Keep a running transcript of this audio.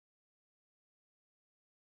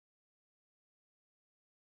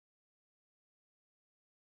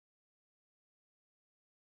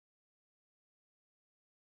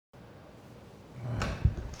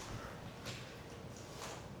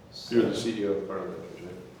You're the CEO of Cardone Ventures,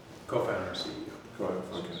 right? Co-founder, CEO.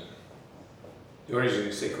 Okay. The only reason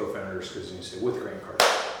you say co-founder is because you say with Grant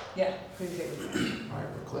Cardone. Yeah, pretty good. All right,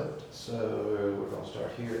 we're clipped. So we're going to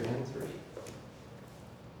start here in 3.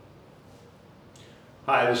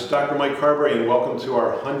 Hi, this is Dr. Mike Carberry, and welcome to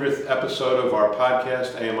our 100th episode of our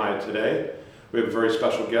podcast, AMI Today. We have a very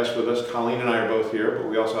special guest with us. Colleen and I are both here, but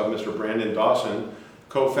we also have Mr. Brandon Dawson,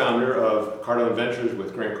 co-founder of Cardone Ventures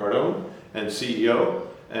with Grant Cardone and CEO,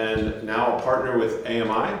 and now a partner with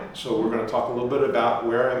AMI. So we're going to talk a little bit about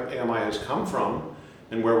where AMI has come from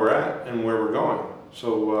and where we're at and where we're going.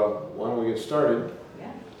 So why don't we get started? Yeah.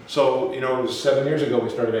 So, it was 7 years ago we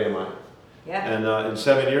started AMI. Yeah. And in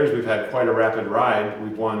 7 years, we've had quite a rapid ride.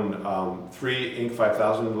 We've won 3 Inc.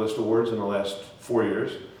 5000 list awards in the last 4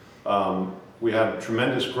 years. We had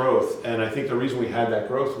tremendous growth, and I think the reason we had that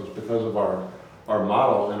growth was because of our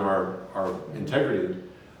model and our integrity.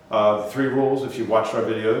 3 rules, if you've watched our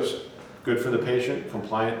videos: good for the patient,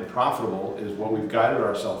 compliant, and profitable is what we've guided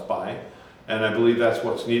ourselves by, and I believe that's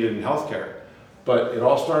what's needed in healthcare. But it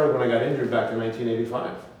all started when I got injured back in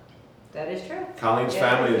 1985. That is true. Colleen's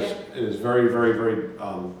family is very, very, very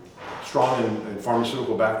strong in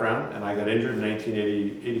pharmaceutical background, and I got injured in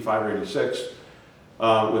 1985 or 86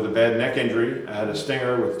 with a bad neck injury. I had a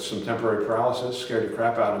stinger with some temporary paralysis, scared the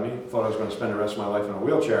crap out of me, thought I was going to spend the rest of my life in a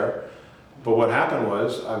wheelchair. But what happened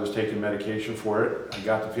was I was taking medication for it. I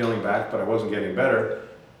got the feeling back, but I wasn't getting better,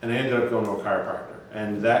 and I ended up going to a chiropractor,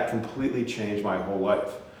 and that completely changed my whole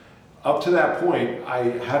life. Up to that point, I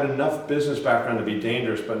had enough business background to be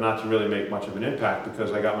dangerous, but not to really make much of an impact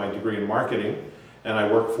because I got my degree in marketing, and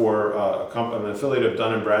I worked for an affiliate of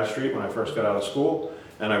Dun & Bradstreet when I first got out of school,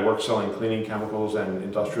 and I worked selling cleaning chemicals and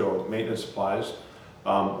industrial maintenance supplies.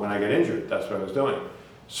 When I got injured, that's what I was doing.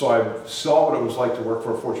 So I saw what it was like to work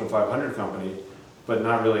for a Fortune 500 company, but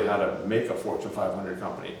not really how to make a Fortune 500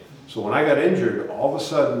 company. So when I got injured, all of a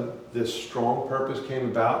sudden, this strong purpose came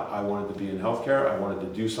about. I wanted to be in healthcare. I wanted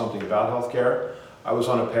to do something about healthcare. I was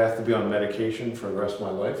on a path to be on medication for the rest of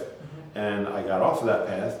my life, and I got off of that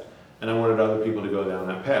path, and I wanted other people to go down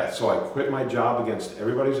that path. So I quit my job against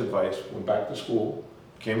everybody's advice, went back to school,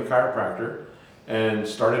 became a chiropractor, and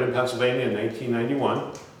started in Pennsylvania in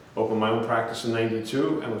 1991, opened my own practice in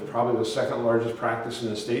 92, and was probably the second largest practice in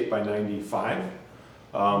the state by 95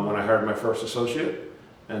 when I hired my first associate.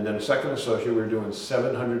 And then a second associate, we were doing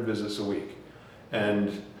 700 visits a week.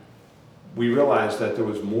 And we realized that there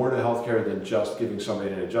was more to healthcare than just giving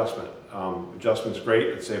somebody an adjustment. Adjustment's great,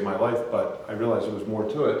 it saved my life, but I realized there was more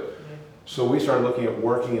to it. So we started looking at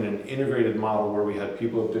working in an integrated model where we had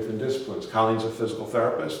people of different disciplines. Colleen's a physical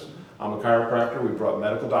therapist, I'm a chiropractor, we brought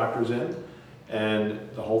medical doctors in, and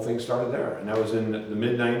the whole thing started there. And that was in the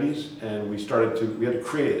mid-90s, and we had to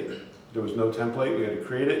create it. There was no template, we had to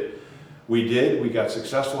create it. We did, we got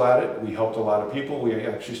successful at it, we helped a lot of people. We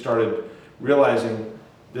actually started realizing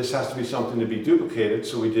this has to be something to be duplicated,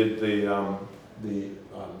 so we did the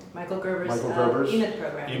Michael Gerber's E-Myth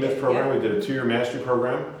program. Yeah. We did a 2-year mastery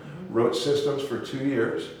program, wrote systems for 2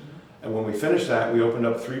 years, and when we finished that, we opened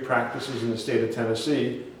up 3 practices in the state of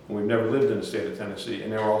Tennessee, and we've never lived in the state of Tennessee,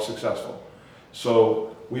 and they were all successful.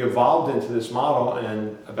 So we evolved into this model,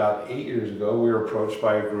 and about 8 years ago, we were approached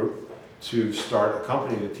by a group to start a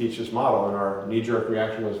company to teach this model, and our knee-jerk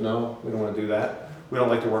reaction was, no, we don't want to do that. We don't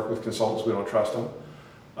like to work with consultants, we don't trust them.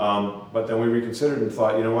 But then we reconsidered and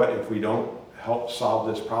thought, you know what, if we don't help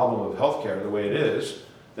solve this problem of healthcare the way it is,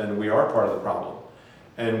 then we are part of the problem.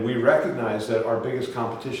 And we recognize that our biggest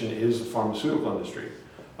competition is the pharmaceutical industry.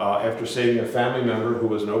 After saving a family member who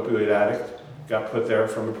was an opioid addict, got put there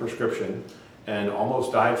from a prescription, and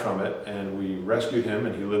almost died from it, and we rescued him,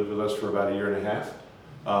 and he lived with us for about 1.5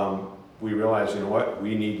 years. We realized, you know what,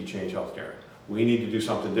 we need to change healthcare. We need to do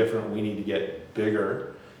something different. We need to get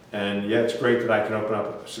bigger. And yeah, it's great that I can open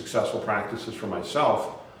up successful practices for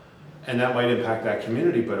myself, and that might impact that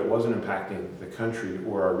community, but it wasn't impacting the country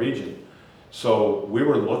or our region. So we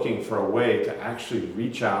were looking for a way to actually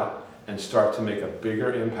reach out and start to make a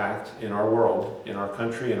bigger impact in our world, in our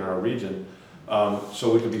country, in our region,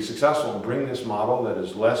 so we could be successful and bring this model that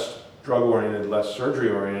is less drug-oriented, less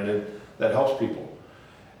surgery-oriented, that helps people.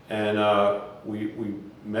 And we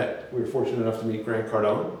were fortunate enough to meet Grant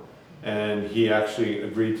Cardone, and he actually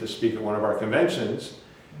agreed to speak at one of our conventions,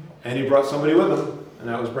 and he brought somebody with him, and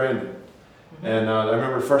that was Brandon. And I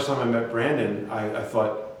remember the first time I met Brandon, I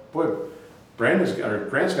thought, boy, Grant's got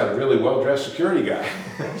a really well-dressed security guy.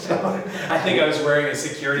 I think I was wearing a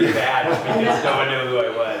security badge because no one knew who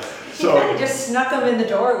I was. He kind of just snuck them in the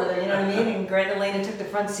door with her, you know what I mean? And Grant and Elena took the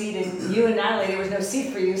front seat, and you and Natalie, there was no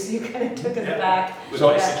seat for you, so you kind of took in the back. With So-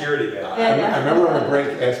 my security badge. I remember on a break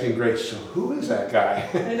asking Grace, so who is that guy?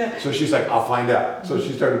 I know. So she's like, I'll find out. So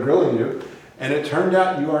she started grilling you, and it turned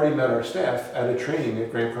out you already met our staff at a training at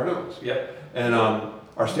Grant Cardone's. Yep. And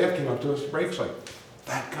our staff came up to us at breaks like,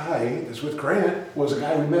 that guy that's with Grant was a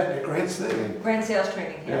guy we met at Grant's thing. And Grand sales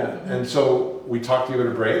training, yeah, and so we talked to you at a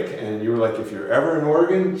break, and you were like, if you're ever in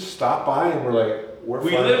Oregon, stop by, and we're like,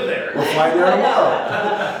 We live there. we're flying there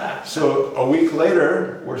tomorrow. So a week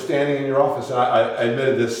later, we're standing in your office, and I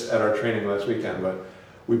admitted this at our training last weekend, but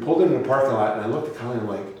we pulled into the parking lot, and I looked at Colleen, and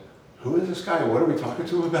I'm like, who is this guy, and what are we talking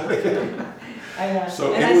to him about again? I know.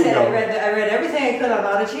 So And in I we said, go. I read everything I could on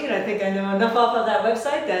Audigy, and I think I know enough off of that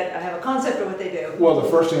website that I have a concept of what they do. Well, the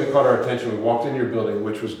first thing that caught our attention, we walked in your building,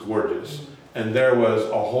 which was gorgeous, and there was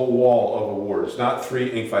a whole wall of awards, not 3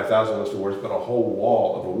 Inc. 5000 list awards, but a whole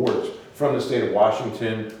wall of awards from the state of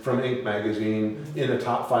Washington, from Inc. magazine, in the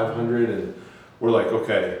top 500, and we're like,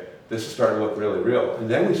 okay, this is starting to look really real. And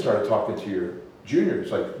then we started talking to your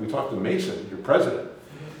juniors, like we talked to Mason, your president,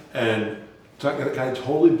 and that guy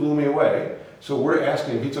totally blew me away. So we're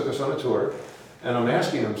asking him, he took us on a tour, and I'm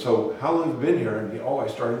asking him, so how long have you been here? And he, I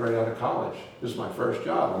started right out of college. This is my first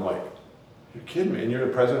job. I'm like, you're kidding me, and you're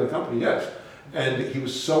the president of the company? Yes. And he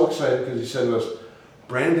was so excited because he said to us,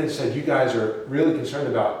 Brandon said you guys are really concerned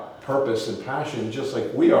about purpose and passion just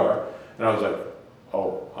like we are. And I was like,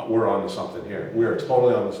 oh, we're on to something here. We are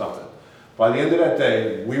totally on to something. By the end of that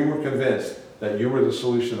day, we were convinced that you were the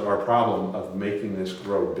solution to our problem of making this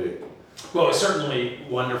grow big. Well, it was certainly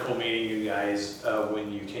wonderful meeting you guys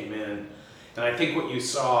when you came in. And I think what you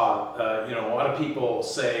saw, a lot of people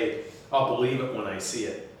say, I'll believe it when I see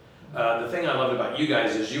it. The thing I loved about you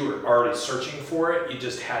guys is you were already searching for it, you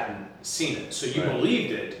just hadn't seen it. So you Right.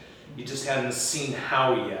 believed it, you just hadn't seen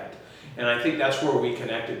how yet. And I think that's where we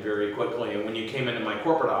connected very quickly. And when you came into my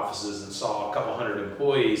corporate offices and saw a couple hundred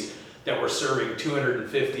employees that were serving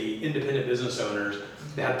 250 independent business owners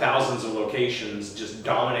that had thousands of locations just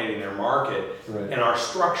dominating their market, Right. and our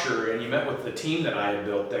structure, and you met with the team that I had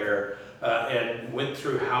built there and went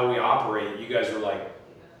through how we operate, you guys were like,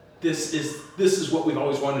 this is what we've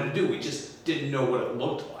always wanted to do. We just didn't know what it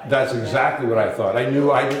looked like. That's exactly what I thought. I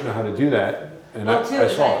knew I didn't know how to do that, and Well, too, I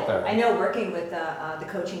is saw it that there. I know working with the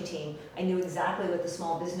coaching team, I knew exactly what the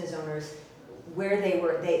small business owners, where they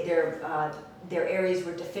were, their areas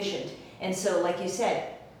were deficient. And so, like you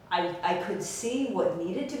said, I could see what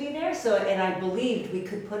needed to be there, and I believed we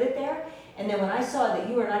could put it there. And then when I saw that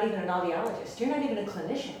you are not even an audiologist, you're not even a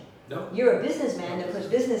clinician. No. You're a businessman that puts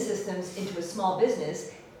business systems into a small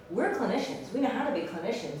business. We're clinicians. We know how to be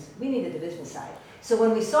clinicians. We needed the business side. So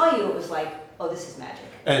when we saw you, it was like, oh, this is magic.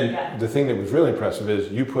 And Yeah. the thing that was really impressive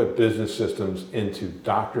is you put business systems into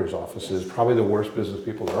doctors' offices, probably the worst business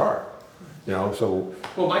people there are. So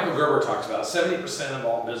Well, Michael Gerber talks about 70% of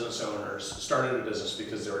all business owners started a business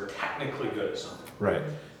because they were technically good at something. right,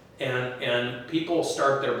 And people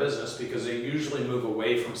start their business because they usually move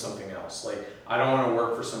away from something else. Like, I don't want to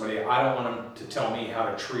work for somebody. I don't want them to tell me how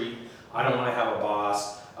to treat. I don't want to have a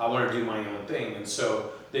boss. I want to do my own thing. And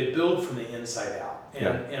so they build from the inside out.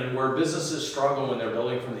 And where businesses struggle when they're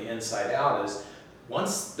building from the inside out is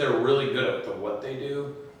once they're really good at the what they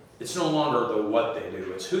do, it's no longer the what they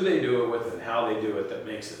do. It's who they do it with and how they do it that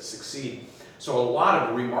makes it succeed. So a lot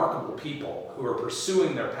of remarkable people who are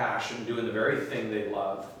pursuing their passion, doing the very thing they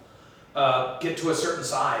love, get to a certain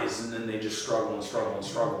size and then they just struggle and struggle and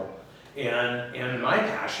struggle. And my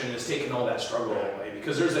passion is taking all that struggle away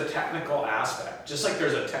because there's a technical aspect. Just like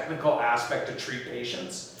there's a technical aspect to treat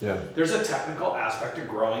patients, yeah. there's a technical aspect to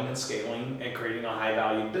growing and scaling and creating a high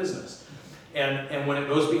value business. And when it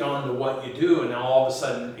goes beyond the what you do, and now all of a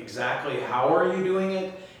sudden exactly how are you doing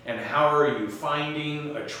it, and how are you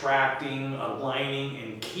finding, attracting, aligning,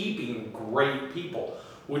 and keeping great people,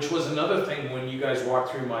 which was another thing when you guys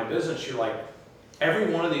walked through my business, you're like,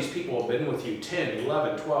 every one of these people have been with you 10,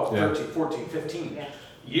 11, 12, Yeah. 13, 14, 15 Yeah.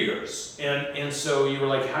 years. And so you were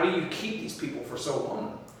like, how do you keep these people for so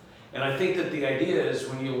long? And I think that the idea is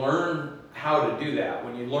when you learn how to do that,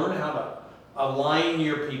 when you learn how to align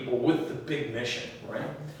your people with the big mission, right?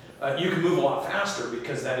 You can move a lot faster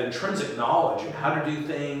because that intrinsic knowledge of how to do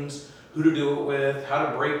things, who to do it with, how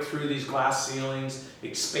to break through these glass ceilings,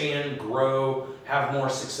 expand, grow, have more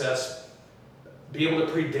success, be able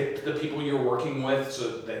to predict the people you're working with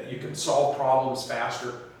so that you can solve problems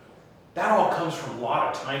faster. That all comes from a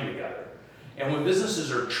lot of time together. And when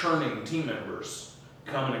businesses are churning team members,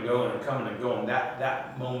 coming and going and coming and going,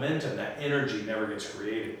 that momentum, that energy never gets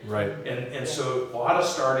created. Right. And so a lot of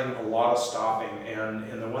starting, a lot of stopping,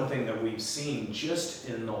 and the one thing that we've seen just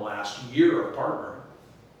in the last year of partnering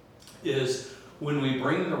is when we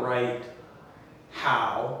bring the right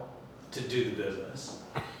how to do the business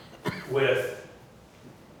with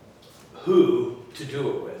who to do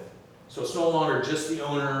it with. So it's no longer just the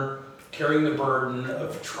owner carrying the burden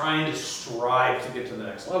of trying to strive to get to the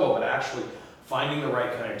next level, but actually finding the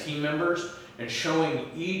right kind of team members and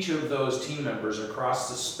showing each of those team members across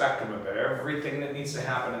the spectrum of everything that needs to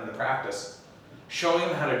happen in the practice, showing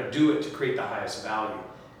them how to do it to create the highest value.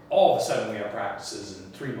 All of a sudden we have practices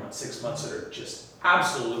in 3 months, 6 months that are just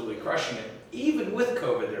absolutely crushing it. Even with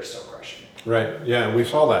COVID, they're still crushing it. Right, yeah, we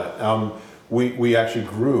saw that. We actually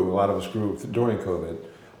grew, a lot of us grew during COVID.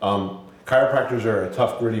 Chiropractors are a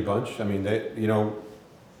tough, gritty bunch. I mean,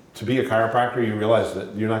 to be a chiropractor, you realize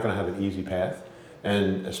that you're not going to have an easy path.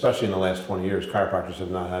 And especially in the last 20 years, chiropractors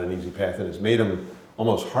have not had an easy path, and it's made them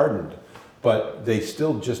almost hardened. But they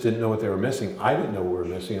still just didn't know what they were missing. I didn't know what we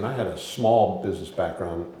were missing, and I had a small business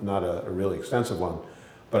background, not a really extensive one,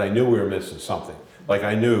 but I knew we were missing something. Like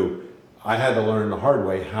I knew I had to learn the hard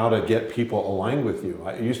way how to get people aligned with you.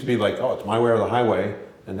 It used to be like, oh, it's my way or the highway,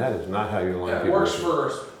 and that is not how you align Yeah, it people works with you. for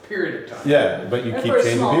a period of time. Yeah, but you And keep for a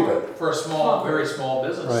changing small people. group. For a small, very small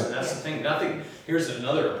business, Right. and that's the thing, here's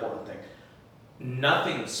another important thing.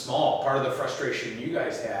 Nothing small, part of the frustration you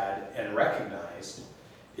guys had and recognized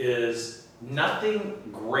is nothing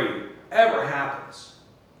great ever happens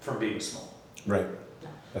from being small. Right.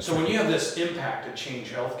 That's So when right. you have this impact to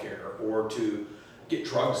change healthcare or to get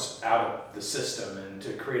drugs out of the system and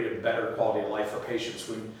to create a better quality of life for patients,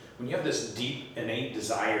 when you have this deep innate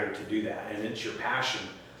desire to do that and it's your passion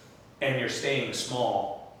and you're staying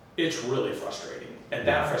small, it's really frustrating. And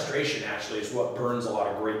that frustration actually is what burns a lot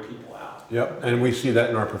of great people out. Yep, and we see that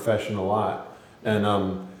in our profession a lot.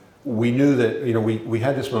 And we knew that, we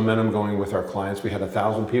had this momentum going with our clients. We had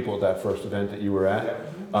 1,000 people at that first event that you were at.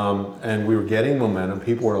 And we were getting momentum.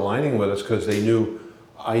 People were aligning with us because they knew,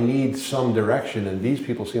 I need some direction, and these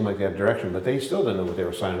people seem like they have direction, but they still didn't know what they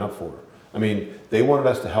were signing up for. I mean, they wanted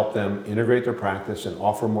us to help them integrate their practice and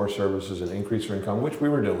offer more services and increase their income, which we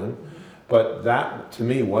were doing. But that, to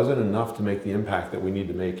me, wasn't enough to make the impact that we need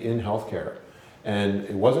to make in healthcare. And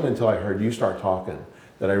it wasn't until I heard you start talking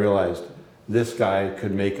that I realized this guy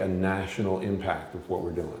could make a national impact with what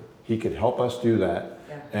we're doing. He could help us do that.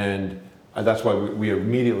 Yeah. And that's why we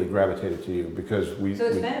immediately gravitated to you, because we... So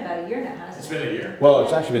it's been about a year now, hasn't it? It's been a year. Well,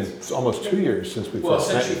 it's actually been almost 2 years since we Well, first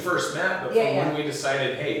since met you you first met, but Yeah, from when we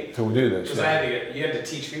decided, hey, to do this. because you had to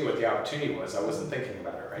teach me what the opportunity was. I wasn't thinking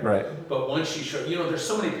about it, right? Right. But once you show, there's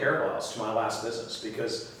so many parallels to my last business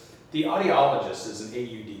because the audiologist is an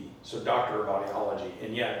AUD, so doctor of audiology,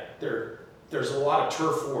 and yet there's a lot of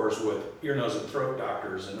turf wars with ear, nose, and throat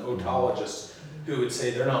doctors and otologists who would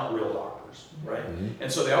say they're not real doctors, right? Mhm.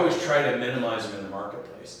 And so they always try to minimize them in the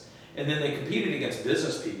marketplace. And then they competed against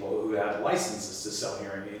business people who had licenses to sell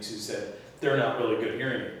hearing aids who said they're not really good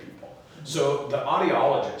hearing aid people. So the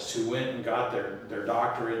audiologists who went and got their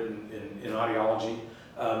doctorate in audiology,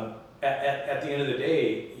 at the end of the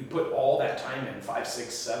day, you put all that time in, 5,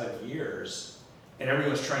 6, 7 years, and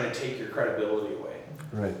everyone's trying to take your credibility away.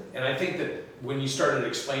 Right. And I think that when you started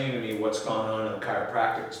explaining to me what's gone on in the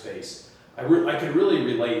chiropractic space, I could really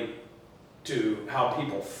relate to how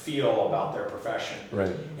people feel about their profession.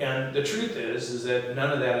 Right. And the truth is that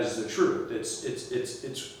none of that is the truth.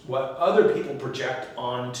 It's what other people project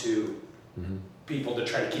onto Mhm. people to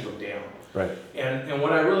try to keep them down. Right. And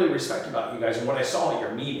what I really respect about you guys and what I saw at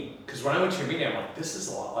your meeting, because when I went to your meeting, I'm like, this is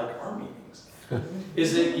a lot like our meetings,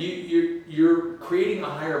 is that you're creating a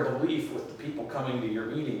higher belief with the people coming to your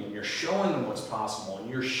meeting, and you're showing them what's possible, and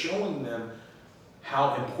you're showing them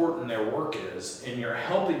how important their work is, and you're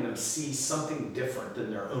helping them see something different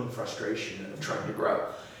than their own frustration of trying to grow.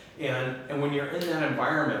 And when you're in that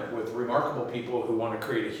environment with remarkable people who want to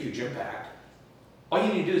create a huge impact, all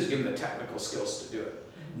you need to do is give them the technical skills to do it.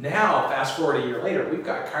 Now, fast forward a year later, we've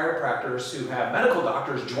got chiropractors who have medical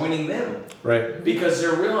doctors joining them Right. because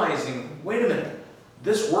they're realizing, wait a minute,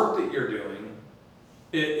 this work that you're doing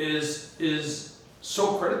is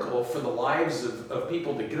so critical for the lives of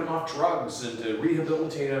people, to get them off drugs and to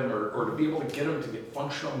rehabilitate them or to be able to get them to get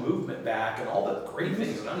functional movement back and all the great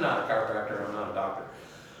things. And I'm not a chiropractor and I'm not a doctor.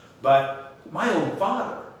 But my own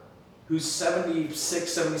father, who's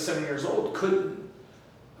 76, 77 years old,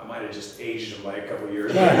 I might have just aged him by a couple of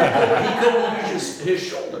years. He couldn't use his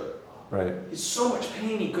shoulder. Right. He's so much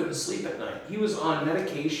pain he couldn't sleep at night. He was on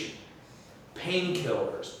medication,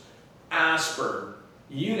 painkillers, aspirin,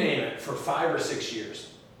 you name it, for 5 or 6 years.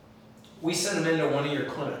 We sent him into one of your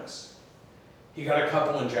clinics. He got a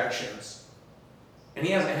couple injections, and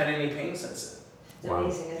he hasn't had any pain since It's Wow.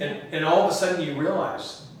 amazing, isn't then. it? And all of a sudden you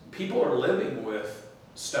realize people are living with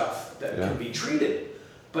stuff that Yeah. can be treated,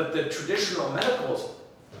 but the traditional medical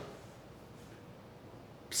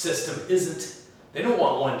system isn't. They don't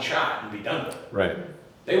want one shot and be done with it. Right.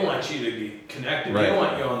 They want you to be connected. Right. They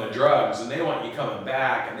want you on the drugs, and they want you coming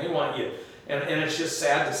back, and they want you. And it's just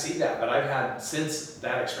sad to see that. But I've had, since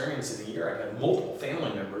that experience in a year, I've had multiple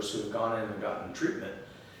family members who have gone in and gotten treatment,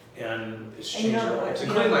 and it's And you changed know their what- lives, you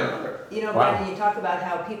including know- my mother. You know, Wow. Brandon, you talk about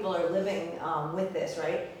how people are living with this,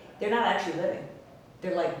 right? They're not actually living.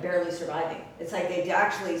 They're like barely surviving. It's like they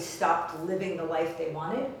actually stopped living the life they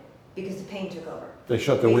wanted because the pain took over. They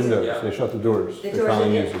shut the Basically, windows, yeah. they shut the doors, The the doors common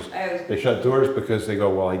are- uses. I was- They shut doors because they go,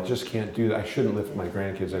 well, I just can't do that. I shouldn't lift my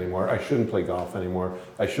grandkids anymore. I shouldn't play golf anymore.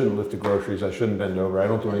 I shouldn't lift the groceries. I shouldn't bend over. I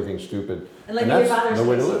don't do anything stupid. And like And in your that's father's no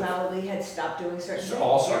way to case, he live. probably had stopped doing certain So things.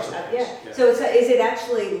 all sorts of Yeah, things, yeah. yeah. So is it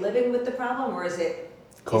actually living with the problem, or is the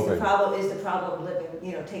Coping. problem living,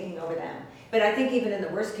 you know, taking over them? But I think even in the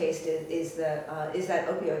worst case is that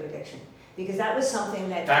opioid addiction, because that was something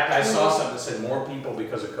that. In fact, I saw something that said more people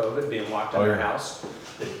because of COVID being locked in Oh, their yeah. house.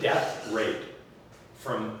 The death rate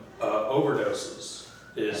from overdoses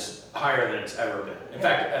is higher than it's ever been. In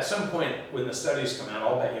fact, at some point when the studies come out,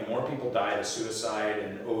 I'll bet you more people died of suicide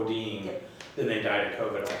and ODing Yep. than they died of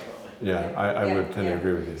COVID ultimately. Yeah, I Yeah, would tend to yeah.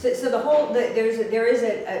 agree with you. So there is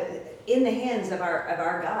in the hands of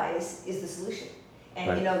our guys is the solution. And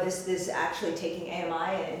Right. you know, this actually taking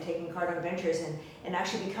AMI and taking Cardone Ventures and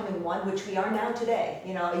actually becoming one, which we are now today.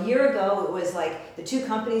 You know, a year ago it was like the two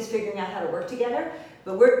companies figuring out how to work together,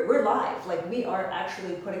 but we're live. Like we are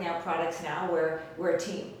actually putting out products now where we're a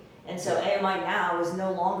team. And so AMI now is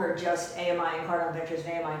no longer just AMI and Cardone Ventures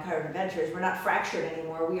and AMI and Cardone Ventures. We're not fractured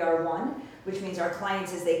anymore. We are one, which means our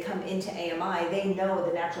clients, as they come into AMI, they know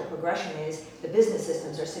the natural progression is the business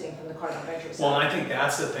systems are sitting from the Cardone Ventures Well, side. and I think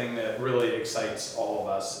that's the thing that really excites all of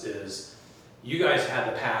us is you guys had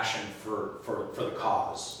the passion for the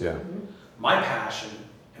cause. Yeah, Mhm. My passion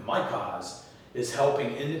and my cause is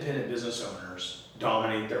helping independent business owners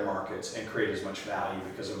dominate their markets and create as much value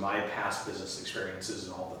because of my past business experiences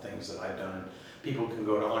and all the things that I've done. People can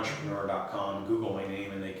go to entrepreneur.com, Google my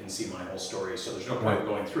name, and they can see my whole story. So there's no point in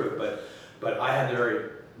going through it. But I had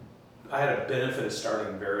a benefit of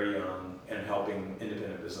starting very young and helping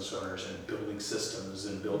independent business owners and building systems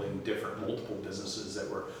and building different multiple businesses that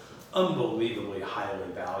were unbelievably highly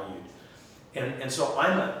valued. And so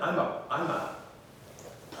I'm a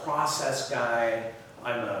process guy,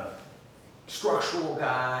 I'm a structural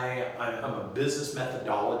guy, I'm a business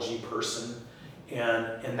methodology person,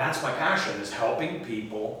 and that's my passion, is helping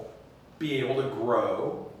people be able to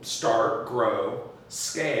grow,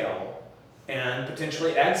 scale, and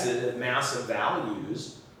potentially exit at massive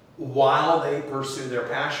values while they pursue their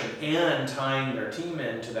passion and tying their team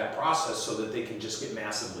into that process so that they can just get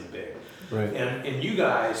massively big. right. And you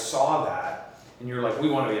guys saw that, and you're like, we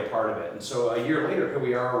want to be a part of it. And so a year later, here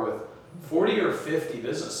we are with 40 or 50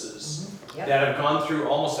 businesses Yep. that have gone through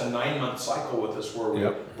almost a 9-month cycle with us where we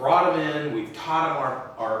Yep. brought them in, we've taught them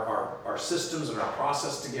our systems and our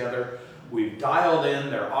process together, we've dialed in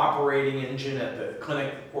their operating engine at the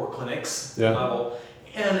clinic or clinics Yeah. level,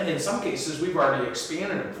 and in some cases, we've already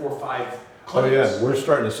expanded them 4 or 5 Oh clinics. yeah, we're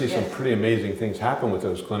starting to see some Yes. pretty amazing things happen with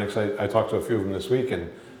those clinics. I talked to a few of them this week and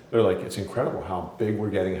they're like, it's incredible how big we're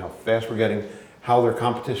getting, how fast we're getting, how their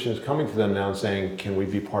competition is coming to them now and saying, can we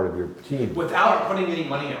be part of your team? Without putting any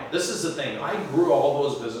money out. This is the thing, I grew all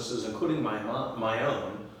those businesses, including my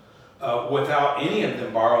own, without any of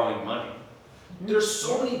them borrowing money. There's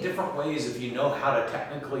so many different ways if you know how to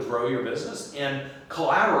technically grow your business and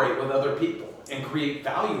collaborate with other people and create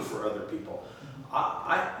value for other people.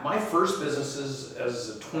 My first businesses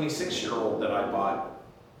as a 26-year-old that I bought,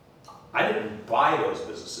 I didn't buy those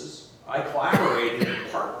businesses. I collaborated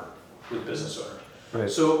and partnered with business owners. Right.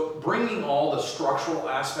 So bringing all the structural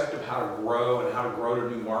aspect of how to grow and how to grow to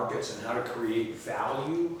new markets and how to create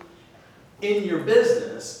value in your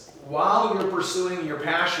business while you're pursuing your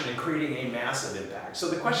passion and creating a massive impact. So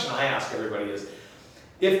the question I ask everybody is,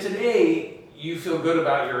 if today you feel good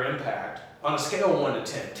about your impact, on a scale of 1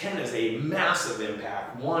 to 10, 10 is a massive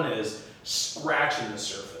impact, 1 is scratching the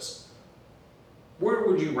surface. Where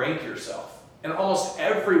would you rank yourself? And almost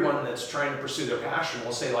everyone that's trying to pursue their passion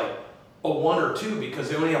will say like a 1 or 2 because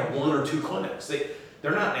they only have 1 or 2 clinics.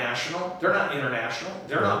 They're not national, they're not international,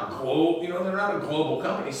 they're not global, they're not a global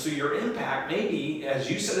company. So your impact maybe, as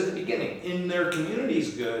you said at the beginning, in their community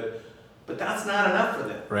is good, but that's not enough for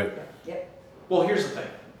them. Right. Yep. Well, here's the thing.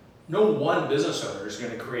 no one business owner is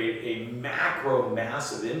going to create a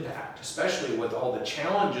massive impact, especially with all the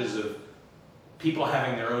challenges of people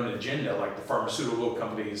having their own agenda, like the pharmaceutical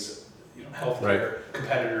companies, healthcare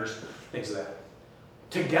competitors, things of that.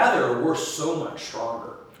 Together, we're so much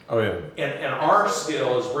stronger. Oh, yeah. And our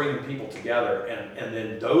skill is bringing people together, and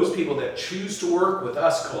then those people that choose to work with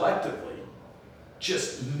us collectively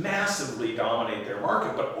just massively dominate their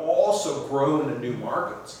market, but also grow into new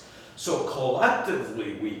markets. So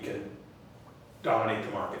collectively, we can dominate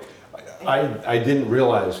the market. I didn't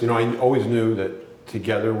realize, I always knew that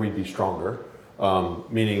together we'd be stronger,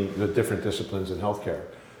 meaning the different disciplines in healthcare.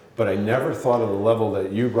 But I never thought of the level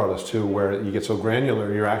that you brought us to, where you get so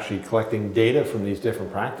granular, you're actually collecting data from these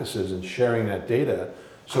different practices and sharing that data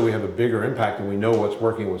so we have a bigger impact and we know what's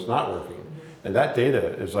working, what's not working. And that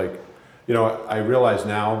data is like, I realize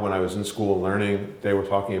now when I was in school learning, they were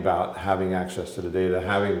talking about having access to the data,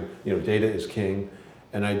 having, data is king,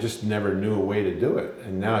 and I just never knew a way to do it.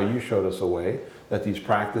 And now you showed us a way that these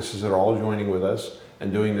practices that are all joining with us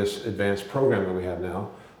and doing this advanced program that we have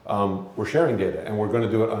now, we're sharing data, and we're going to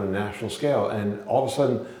do it on a national scale. And all of a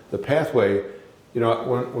sudden, the pathway,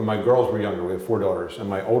 when my girls were younger, we have 4 daughters, and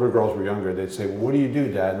my older girls were younger, they'd say, well, what do you do,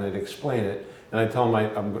 Dad? And I'd explain it. And I tell them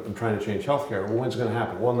I'm trying to change healthcare. Well, when's it going to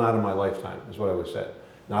happen? Well, not in my lifetime, is what I always said.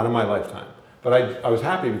 Not in my lifetime. But I was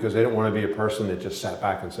happy because they didn't want to be a person that just sat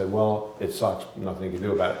back and said, well, it sucks, nothing you can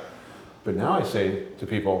do about it. But now I say to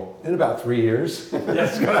people, in about 3 years,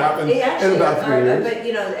 that's going to happen. In about 3 years. But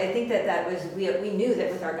I think that was, we knew that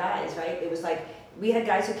with our guys, right? It was like, we had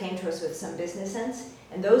guys who came to us with some business sense,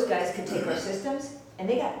 and those guys could take our systems, and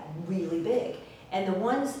they got really big. And the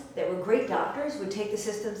ones that were great doctors would take the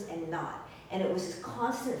systems and not. And it was this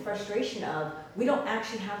constant frustration of, we don't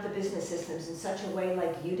actually have the business systems in such a way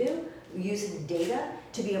like you do, using data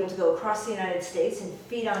to be able to go across the United States and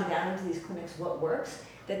feed on down into these clinics what works.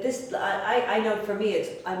 That this, I know for me,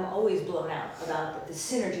 I'm always blown out about the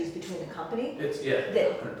synergies between the company. It's,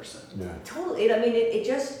 100%. Yeah. Totally,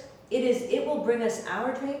 it will bring us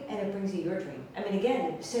our dream, and it brings you your dream. I mean,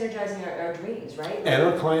 again, synergizing our dreams, right? And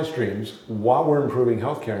our clients' dreams, while we're improving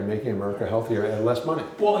healthcare and making America healthier and less money.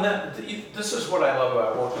 Well, and this is what I love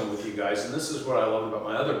about working with you guys, and this is what I love about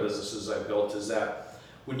my other businesses I've built, is that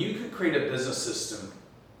when you can create a business system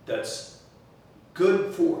that's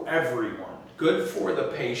good for everyone, good for the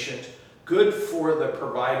patient, good for the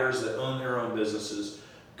providers that own their own businesses,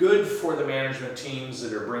 good for the management teams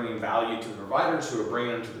that are bringing value to the providers who are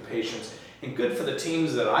bringing them to the patients, and good for the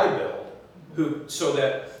teams that I build, so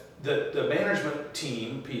that the management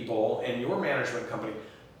team people and your management company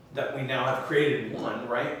that we now have created one,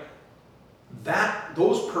 right? That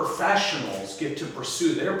those professionals get to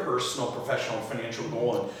pursue their personal, professional, and financial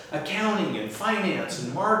goal in accounting and finance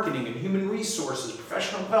and marketing and human resources,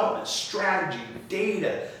 professional development, strategy,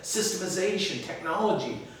 data, systemization,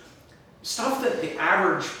 technology, stuff that the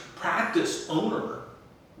average practice owner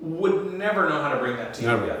would never know how to bring that team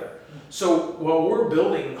together. So while we're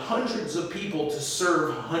building hundreds of people to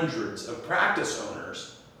serve hundreds of practice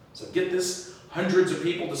owners, so get this, hundreds of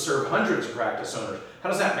people to serve hundreds of practice owners. How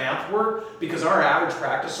does that math work? Because our average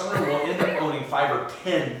practice owner will end up owning 5 or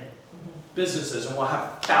 10 businesses, and we'll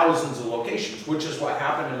have thousands of locations, which is what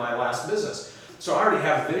happened in my last business. So I already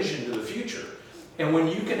have vision to the future. And when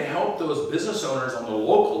you can help those business owners on the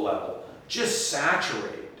local level just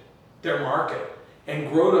saturate their market and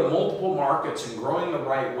grow to multiple markets and growing the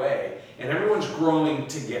right way, and everyone's growing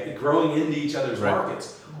into each other's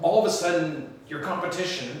markets, all of a sudden your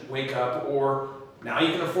competition wake up, or now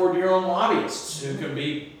you can afford your own lobbyists who can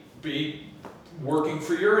be working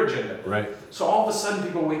for your agenda. Right. So all of a sudden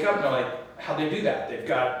people wake up and they're like, how'd they do that? They've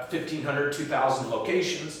got 1,500, 2,000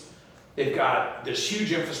 locations. They've got this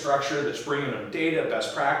huge infrastructure that's bringing them data,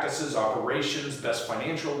 best practices, operations, best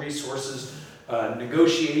financial resources,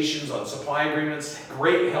 negotiations on supply agreements,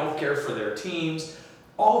 great healthcare for their teams.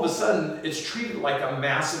 All of a sudden, it's treated like a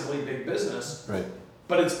massively big business, Right.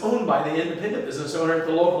 but it's owned by the independent business owner at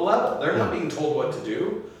the local level. They're not being told what to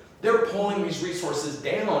do. They're pulling these resources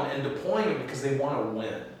down and deploying them because they want to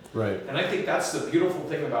win. Right. And I think that's the beautiful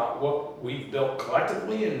thing about what we've built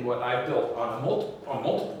collectively and what I've built on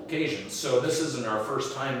multiple occasions. So this isn't our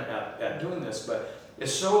first time at doing this, but it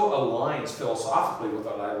so aligns philosophically with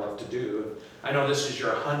what I love to do. I know this is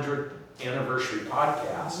your 100th anniversary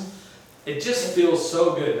podcast. It just feels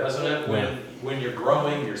so good, doesn't it? When you're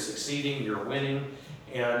growing, you're succeeding, you're winning,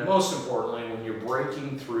 and most importantly, when you're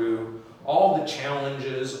breaking through all the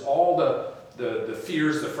challenges, all the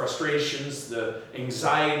fears, the frustrations, the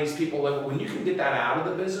anxieties, when you can get that out of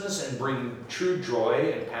the business and bring true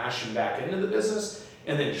joy and passion back into the business,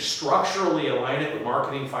 and then structurally align it with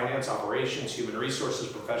marketing, finance, operations, human resources,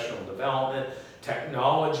 professional development,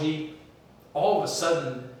 technology, all of a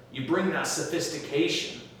sudden you bring that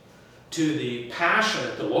sophistication to the passion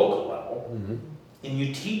at the local level, and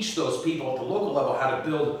you teach those people at the local level how to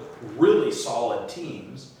build really solid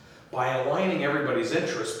teams by aligning everybody's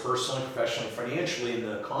interests personally, professionally, financially in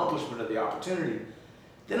the accomplishment of the opportunity.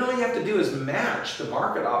 Then all you have to do is match the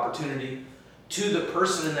market opportunity to the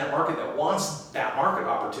person in that market that wants that market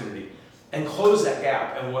opportunity and close that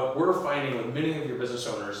gap. And what we're finding with many of your business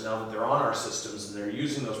owners, now that they're on our systems and they're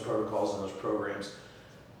using those protocols and those programs,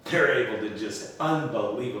 they're able to just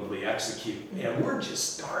unbelievably execute. And we're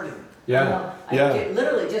just starting. Yeah,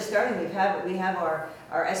 Literally just starting. We have our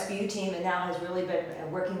SBU team, and now has really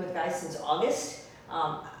been working with guys since August.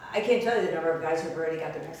 I can't tell you the number of guys who've already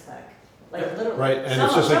got their next clinic. Like literally. right, and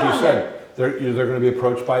it's just like you said, they're gonna be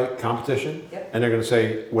approached by competition, Yep. and they're gonna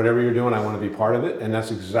say, whatever you're doing, I wanna be part of it, and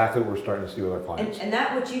that's exactly what we're starting to see with our clients. And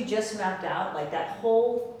that what you just mapped out, like that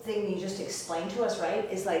whole thing you just explained to us, right,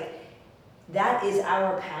 is like, that is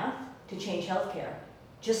our path to change healthcare,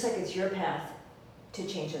 just like it's your path to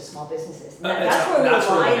change those small businesses. And that's where that's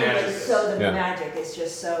we're where the aligning magic with, is. so the Yeah. magic is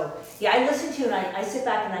just so, yeah, I listen to you and I sit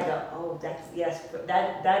back and I go, oh, that's, yes,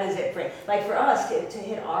 that is it. Like for us to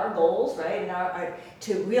hit our goals, right, and our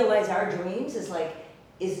to realize our dreams is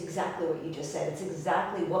exactly what you just said. It's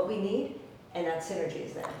exactly what we need, and that synergy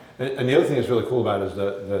is there. And the other thing that's really cool about it is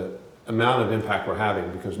the amount of impact we're having,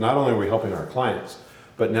 because not only are we helping our clients,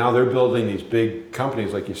 but now they're building these big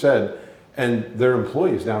companies, like you said, and their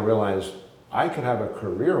employees now realize, I could have a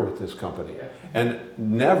career with this company. And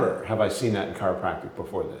never have I seen that in chiropractic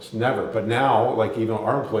before this, never. But now, like even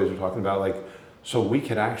our employees are talking about, like, so we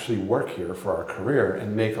could actually work here for our career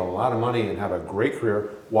and make a lot of money and have a great career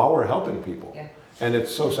while we're helping people. Yeah. And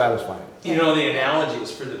it's so satisfying. You know, the analogy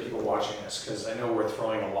is for the people watching this, because I know we're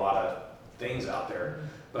throwing a lot of things out there,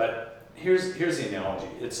 but here's the analogy.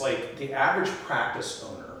 It's like the average practice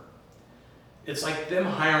owner, it's like them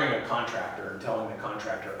hiring a contractor and telling the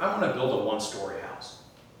contractor, I want to build a one-story house.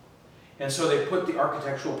 And so they put the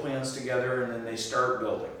architectural plans together and then they start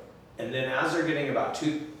building. And then as they're getting about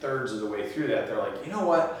 2/3 of the way through that, they're like, you know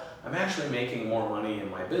what? I'm actually making more money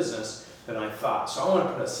in my business than I thought. So I want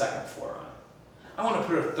to put a second floor on it. I want to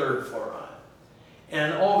put a third floor on it.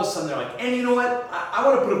 And all of a sudden they're like, and you know what? I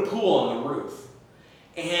want to put a pool on the roof.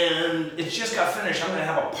 And it's just got finished. I'm going to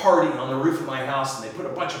have a party on the roof of my house, and they put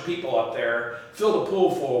a bunch of people up there, fill the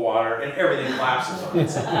pool full of water, and everything collapses on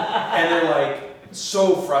itself. And they're like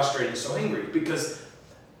so frustrated, so angry, because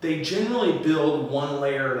they generally build one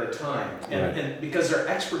layer at a time. And because their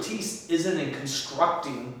expertise isn't in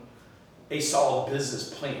constructing a solid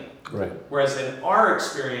business plan. Right. Whereas in our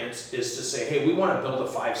experience is to say, hey, we want to build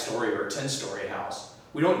a 5-story or a 10-story house.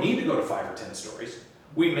 We don't need to go to 5 or 10 stories.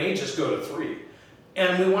 We may just go to 3.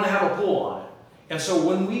 And we want to have a pool on it. And so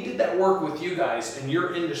when we did that work with you guys in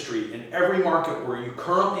your industry, in every market where you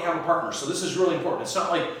currently have a partner, so this is really important. It's not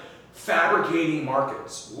like fabricating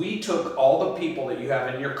markets. We took all the people that you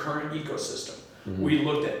have in your current ecosystem. We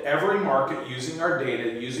looked at every market using our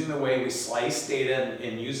data, using the way we slice data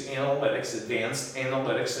and use analytics, advanced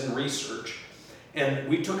analytics and research. And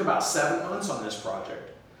we took about 7 months on this project.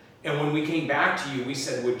 And when we came back to you, we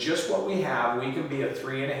said, with just what we have, we can be a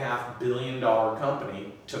 $3.5 billion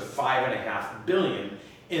company to $5.5 billion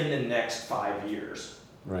in the next 5 years.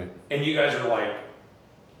 Right. And you guys are like,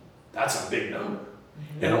 that's a big number.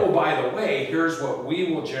 And oh, by the way, here's what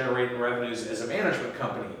we will generate in revenues as a management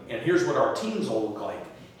company. And here's what our teams will look like.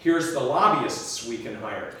 Here's the lobbyists we can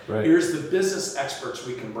hire. Right. Here's the business experts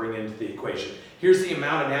we can bring into the equation. Here's the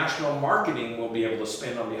amount of national marketing we'll be able to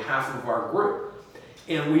spend on behalf of our group.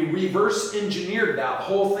 And we reverse engineered that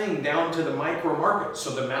whole thing down to the micro market. So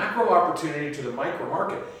the macro opportunity to the micro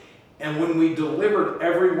market. And when we delivered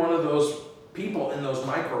every one of those people in those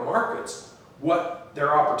micro markets, what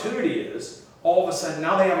their opportunity is, all of a sudden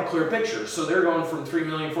now they have a clear picture. So they're going from 3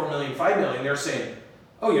 million, 4 million, 5 million. They're saying,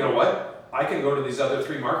 oh, you know what? I can go to these other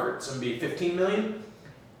 3 markets and be 15 million.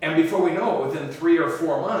 And before we know it, within 3 or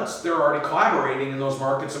 4 months, they're already collaborating in those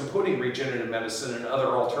markets and putting regenerative medicine and other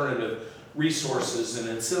alternative resources and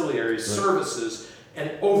ancillary services, and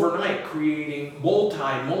overnight creating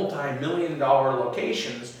multi-million dollar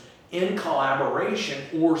locations in collaboration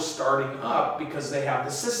or starting up because they have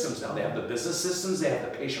the systems now. They have the business systems, they have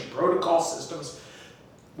the patient protocol systems.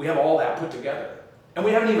 We have all that put together. And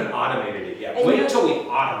we haven't even automated it yet. Wait until we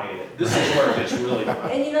automate it. This is where it gets really fun.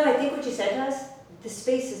 And you know, I think what you said to us, the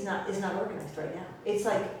space is not organized right now. It's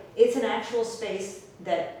like, it's an actual space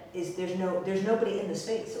that is, there's nobody in the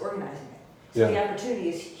space organizing it. So the Yeah. opportunity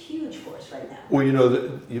is huge for us right now. Well,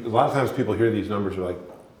 a lot of times people hear these numbers are like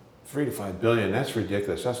 3 to 5 billion. That's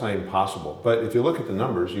ridiculous. That's not even possible. But if you look at the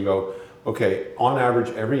numbers, you go, okay, on average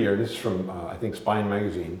every year, this is from I think Spine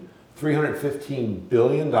Magazine, $315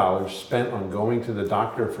 billion spent on going to the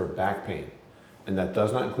doctor for back pain. And that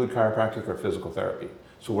does not include chiropractic or physical therapy.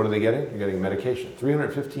 So what are they getting? They're getting medication.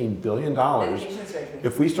 $315 billion. Medication surgery.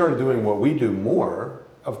 If we started doing what we do more,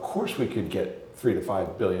 of course we could get $3 to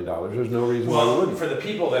 $5 billion. There's no reason why we Well, wouldn't. for the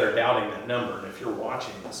people that are doubting that number, and if you're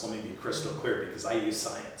watching this, let me be crystal clear, because I use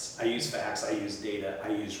science, I use facts, I use data, I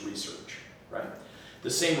use research, right? The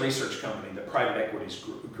same research company that private equities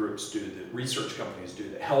groups do, that research companies do,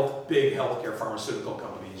 that big healthcare pharmaceutical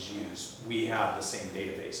companies use, we have the same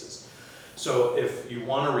databases. So if you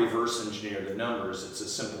want to reverse engineer the numbers, it's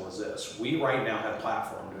as simple as this. We right now have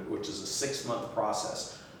platformed, which is a 6-month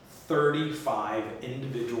process, 35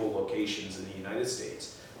 individual locations in the United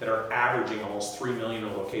States that are averaging almost 3 million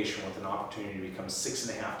a location, with an opportunity to become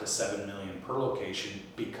 6.5 to 7 million per location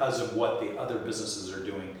because of what the other businesses are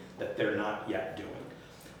doing that they're not yet doing.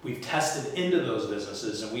 We've tested into those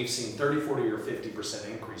businesses and we've seen 30, 40, or 50%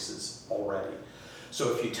 increases already.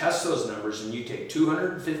 So if you test those numbers and you take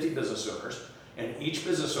 250 business owners, and each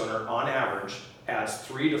business owner on average adds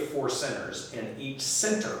 3 to 4 centers, and each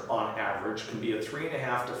center on average can be a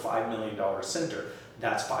 $3.5 to $5 million center,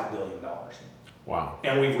 that's $5 billion. Wow.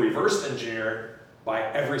 And we've reversed engineered by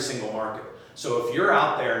every single market. So if you're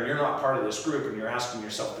out there and you're not part of this group and you're asking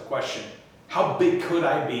yourself the question, how big could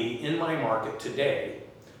I be in my market today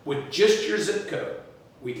with just your zip code?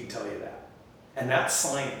 We can tell you that. And that's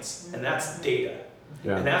science, and that's data,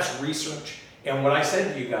 and Yeah. that's research. And what I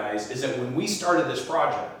said to you guys is that when we started this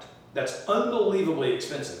project, that's unbelievably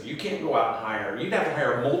expensive. You can't go out and hire. You'd have to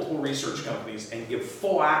hire multiple research companies and give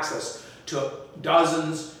full access to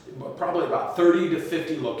dozens, probably about 30 to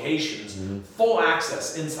 50 locations, full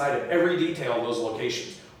access inside of every detail of those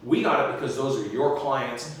locations. We got it because those are your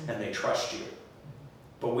clients and they trust you.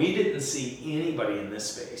 But we didn't see anybody in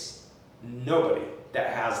this space, nobody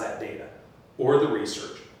that has that data or the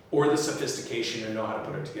research or the sophistication to know how to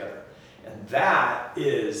put it together. And that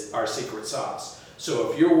is our secret sauce.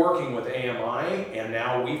 So if you're working with AMI, and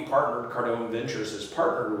now we've partnered, Cardone Ventures has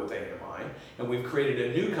partnered with AMI, and we've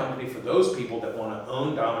created a new company for those people that want to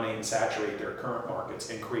own, dominate, and saturate their current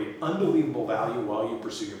markets and create unbelievable value while you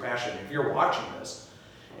pursue your passion. If you're watching this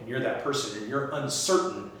and you're that person and you're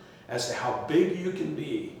uncertain as to how big you can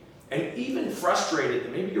be, and even frustrated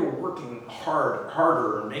that maybe you're working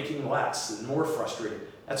harder or making less and more frustrated,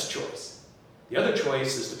 that's a choice. The other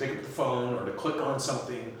choice is to pick up the phone or to click on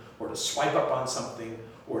something or to swipe up on something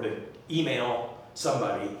or to email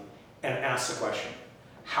somebody and ask the question,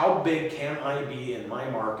 how big can I be in my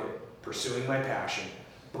market pursuing my passion,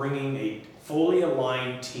 bringing a fully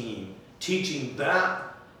aligned team, teaching that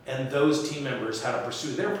and those team members how to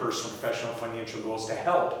pursue their personal, professional, financial goals to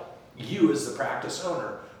help you as the practice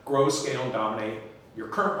owner grow, scale, and dominate your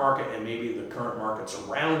current market and maybe the current markets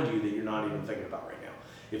around you that you're not even thinking about right now.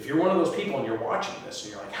 If you're one of those people and you're watching this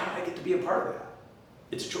and you're like, how do I get to be a part of that?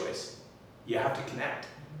 It's a choice. You have to connect.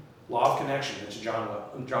 Law of connection, it's a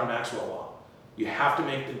John Maxwell law. You have to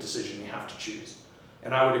make the decision, you have to choose.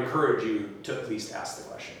 And I would encourage you to at least ask the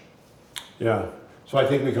question. Yeah. So I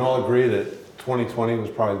think we can all agree that 2020 was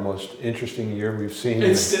probably the most interesting year we've seen.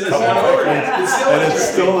 It's still not over yet. It's still And it's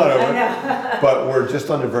still not I over. know. But we're just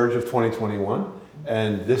on the verge of 2021,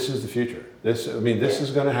 and this is the future. This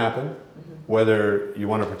is going to happen, whether you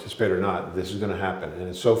want to participate or not. This is going to happen, and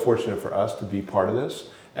it's so fortunate for us to be part of this,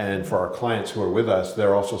 and for our clients who are with us,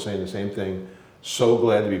 they're also saying the same thing. So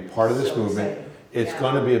glad to be part of this So movement. exciting. It's Yeah.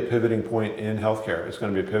 going to be a pivoting point in healthcare. It's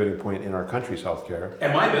going to be a pivoting point in our country's healthcare.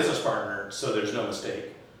 And my business partner, so there's no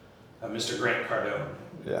mistake, Mr. Grant Cardone,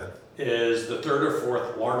 Yeah. is the 3rd or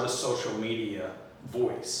 4th largest social media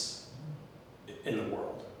voice in the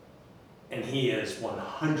world. And he is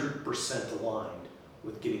 100% aligned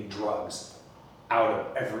with getting drugs out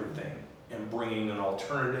of everything and bringing an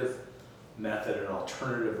alternative method, an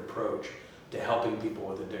alternative approach to helping people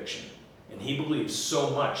with addiction. And he believes so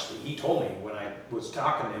much that he told me when I was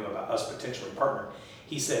talking to him about us potentially partnering,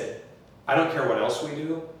 he said, I don't care what else we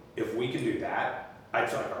do, if we can do that, I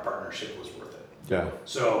feel like our partnership was worth it. Yeah.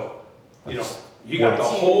 So, you know, That's- you got the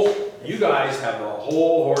That's whole, huge. you guys have the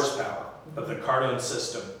whole horsepower of the Cardone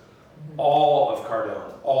system, all of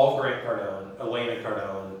Cardone, all of Grant Cardone, Elena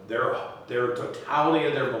Cardone, their totality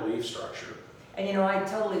of their belief structure. And you know, I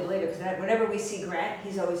totally believe it, because whenever we see Grant,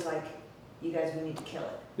 he's always like, you guys, we need to kill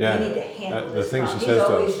it. Yeah. We need to handle The this things problem. he He says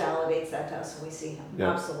to always us. validates that to us when we see him,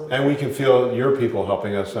 Yeah. absolutely. And we can feel your people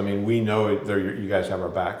helping us. I mean, we know you guys have our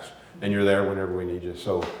backs. and you're there whenever we need you.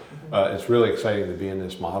 So it's really exciting to be in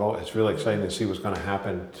this model. It's really exciting to see what's going to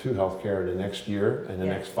happen to healthcare in the next year and the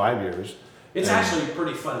Yeah. next 5 years. It's And- actually a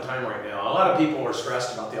pretty fun time right now. A lot of people are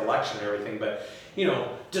stressed about the election and everything, but you know,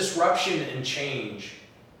 disruption and change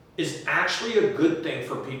is actually a good thing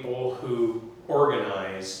for people who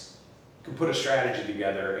organize, can put a strategy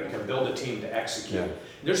together, and can build a team to execute. Yeah.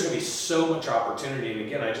 There's going to be so much opportunity, and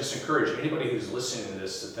again, I just encourage anybody who's listening to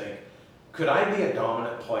this to think, could I be a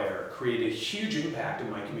dominant player, create a huge impact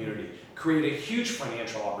in my community, create a huge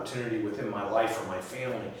financial opportunity within my life or my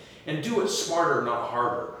family, and do it smarter, not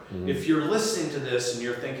harder? If you're listening to this and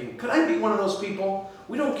you're thinking, could I be one of those people?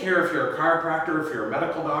 We don't care if you're a chiropractor, if you're a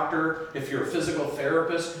medical doctor, if you're a physical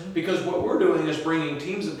therapist, because what we're doing is bringing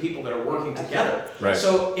teams of people that are working together. Right.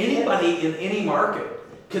 So anybody in any market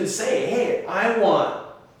can say, hey, I want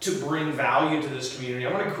to bring value to this community.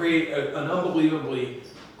 I want to create an unbelievably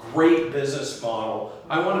great business model.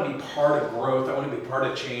 I want to be part of growth. I want to be part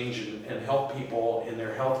of change and help people in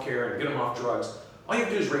their healthcare and get them off drugs. All you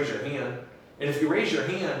have to do is raise your hand. And if you raise your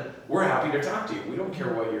hand, we're happy to talk to you. We don't care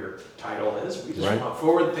what your title is. We just Right. want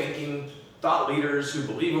forward-thinking thought leaders who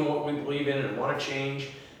believe in what we believe in and want to change.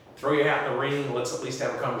 Throw your hat in the ring. Let's at least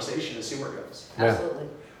have a conversation and see where it goes. Yeah. Absolutely.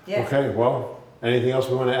 Yeah. Okay, well, anything else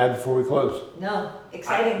we want to add before we close? No,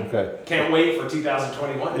 exciting. Okay. Can't wait for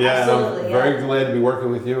 2021. Yeah, and I'm Absolutely, very yeah. glad to be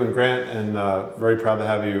working with you and Grant, and very proud to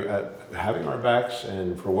have you at having our backs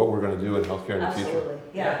and for what we're going to do in healthcare in the future. Absolutely.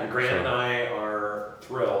 Yeah. And Grant So- and I are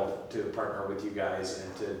thrilled to partner with you guys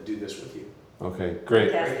and to do this with you. Okay,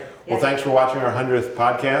 great. Fantastic. Well, Yeah. thanks for watching our 100th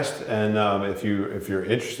podcast. And if you're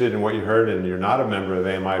interested in what you heard and you're not a member of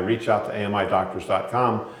AMI, reach out to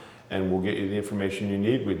amidoctors.com and we'll get you the information you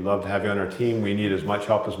need. We'd love to have you on our team. We need as much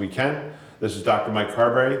help as we can. This is Dr. Mike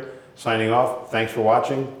Carberry signing off. Thanks for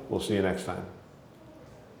watching. We'll see you next time.